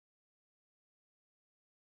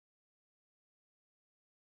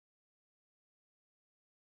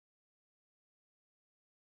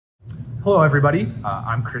Hello everybody,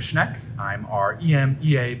 I'm Chris Schneck. I'm our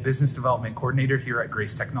EMEA Business Development Coordinator here at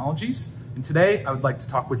Grace Technologies. And today I would like to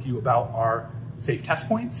talk with you about our SafeTest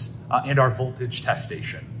Points and our voltage test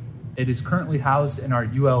station. It is currently housed in our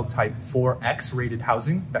UL Type 4X rated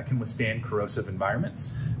housing that can withstand corrosive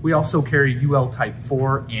environments. We also carry UL Type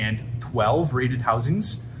 4 and 12 rated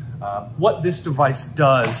housings. What this device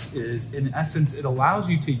does is, in essence, it allows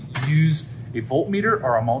you to use a voltmeter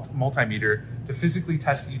or a multimeter to physically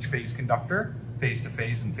test each phase conductor, phase to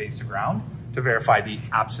phase and phase to ground, to verify the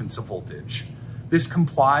absence of voltage. This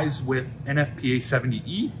complies with NFPA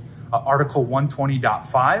 70E, Article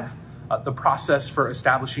 120.5, the process for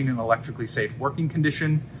establishing an electrically safe working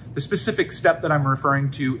condition. The specific step that I'm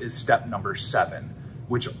referring to is step number 7,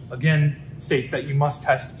 which again states that you must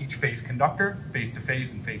test each phase conductor, phase to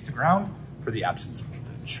phase and phase to ground, for the absence of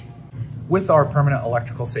voltage. With our permanent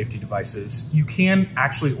electrical safety devices, you can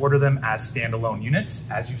actually order them as standalone units,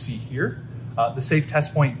 as you see here. The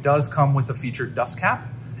SafeTest Point does come with a featured dust cap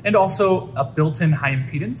and also a built-in high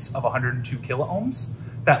impedance of 102 kiloohms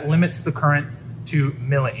that limits the current to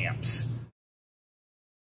milliamps.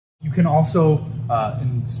 You can also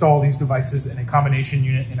install these devices in a combination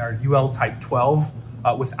unit in our UL Type 12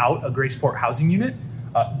 without a GracePort housing unit.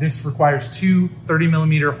 This requires two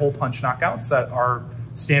 30mm hole punch knockouts that are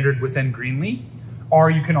standard within Greenlee, or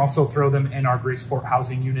you can also throw them in our GracePort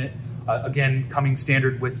housing unit, again coming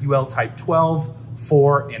standard with UL Type 12,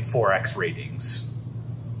 4, and 4X ratings.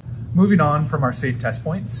 Moving on from our SafeTest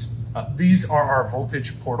Points, these are our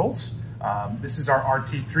voltage portals. This is our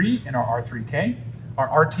RT3 and our R3K.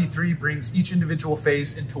 Our RT3 brings each individual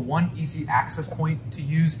phase into one easy access point to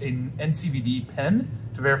use an NCVD pen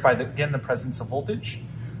to verify, the presence of voltage.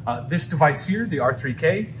 This device here, the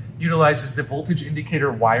R3K, utilizes the voltage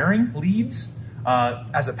indicator wiring leads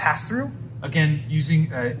as a pass-through, again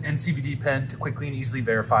using an NCVD pen to quickly and easily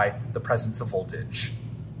verify the presence of voltage.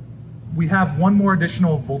 We have one more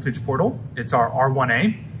additional voltage portal. It's our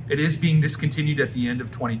R1A. It is being discontinued at the end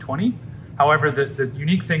of 2020. However, the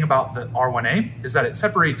unique thing about the R1A is that it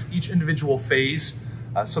separates each individual phase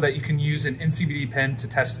so that you can use an NCVD pen to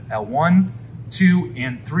test L1, 2,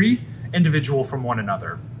 and 3 individual from one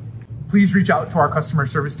another. Please reach out to our customer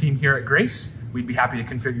service team here at Grace. We'd be happy to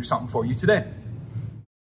configure something for you today.